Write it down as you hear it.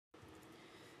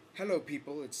Hello,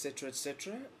 people, etc.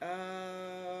 etc.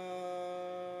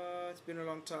 It's been a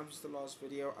long time since the last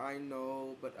video, I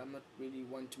know, but I'm not really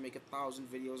one to make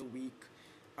 1,000 videos a week.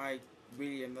 I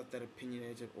really am not that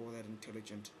opinionated or that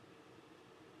intelligent.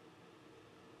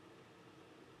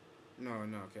 No,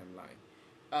 okay, I'm lying.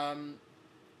 Um,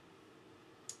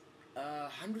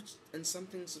 hundreds and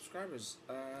something subscribers.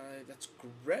 That's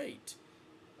great.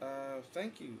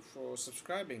 Thank you for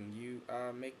subscribing. You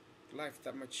make life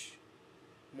that much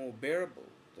more bearable.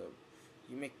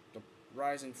 You make the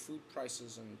rising food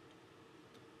prices and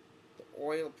the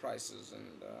oil prices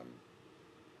and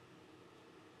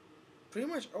pretty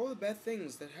much all the bad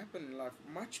things that happen in life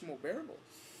much more bearable.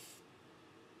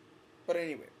 But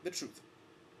anyway, the truth.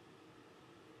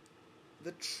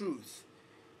 The truth.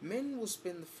 Men will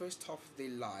spend the first half of their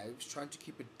lives trying to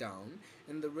keep it down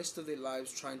and the rest of their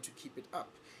lives trying to keep it up.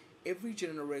 Every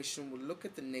generation will look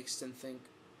at the next and think,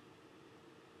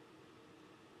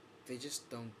 they just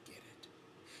don't get it.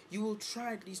 You will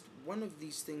try at least one of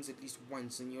these things at least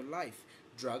once in your life: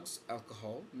 drugs,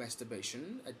 alcohol,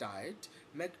 masturbation, a diet,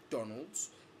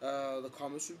 McDonald's, the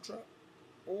Kama Sutra,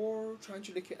 or trying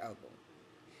to lick your elbow.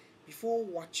 Before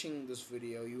watching this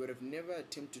video, you would have never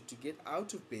attempted to get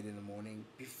out of bed in the morning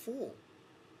before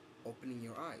opening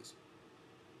your eyes.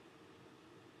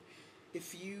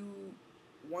 If you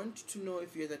want to know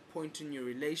if you're at that point in your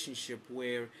relationship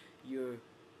where you're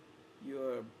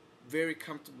very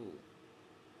comfortable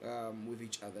with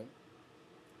each other,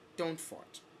 don't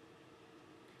fart.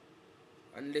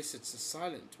 Unless it's a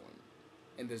silent one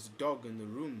and there's a dog in the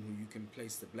room who you can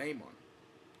place the blame on.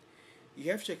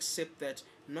 You have to accept that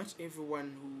not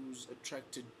everyone who's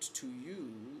attracted to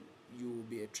you will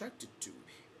be attracted to,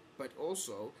 but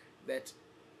also that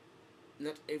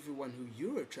not everyone who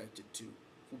you're attracted to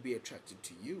will be attracted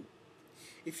to you.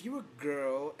 If you're a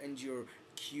girl and you're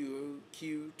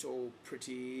cute or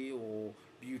pretty or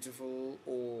beautiful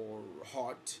or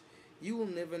hot, you will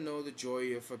never know the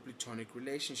joy of a platonic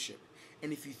relationship.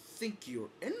 And if you think you're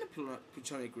in a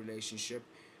platonic relationship,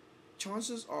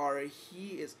 chances are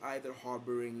he is either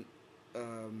harboring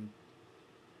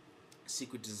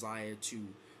secret desire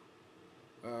to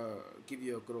give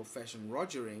you a good old-fashioned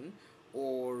rogering,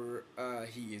 or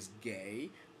he is gay,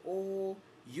 or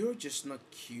you're just not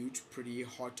cute, pretty,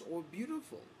 hot, or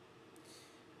beautiful.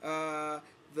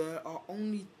 There are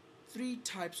only three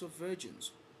types of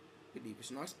virgins, believe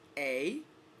it or not. A,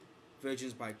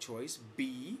 virgins by choice.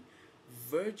 B,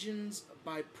 virgins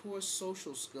by poor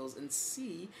social skills. And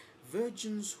C,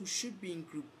 virgins who should be in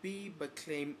group B but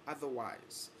claim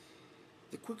otherwise.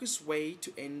 The quickest way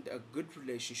to end a good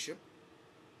relationship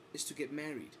is to get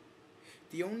married.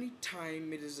 The only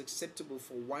time it is acceptable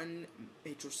for one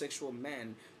heterosexual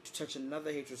man to touch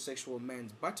another heterosexual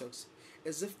man's buttocks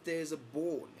is if there is a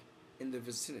porn in the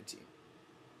vicinity.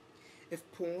 If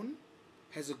porn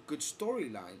has a good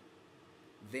storyline,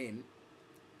 then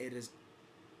it is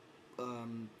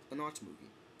an art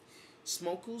movie.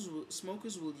 Smokers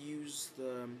will use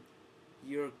the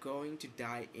 "you're going to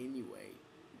die anyway"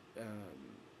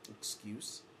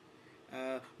 excuse.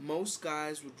 Most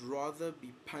guys would rather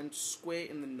be punched square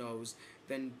in the nose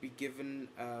than be given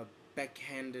a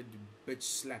backhanded bitch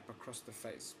slap across the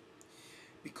face.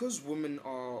 Because women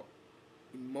are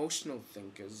emotional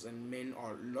thinkers and men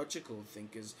are logical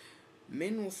thinkers,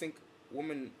 men will think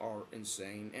women are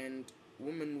insane and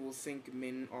women will think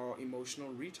men are emotional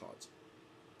retards.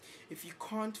 If you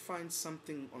can't find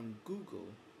something on Google,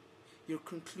 your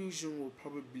conclusion will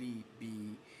probably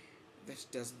be that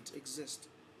it doesn't exist.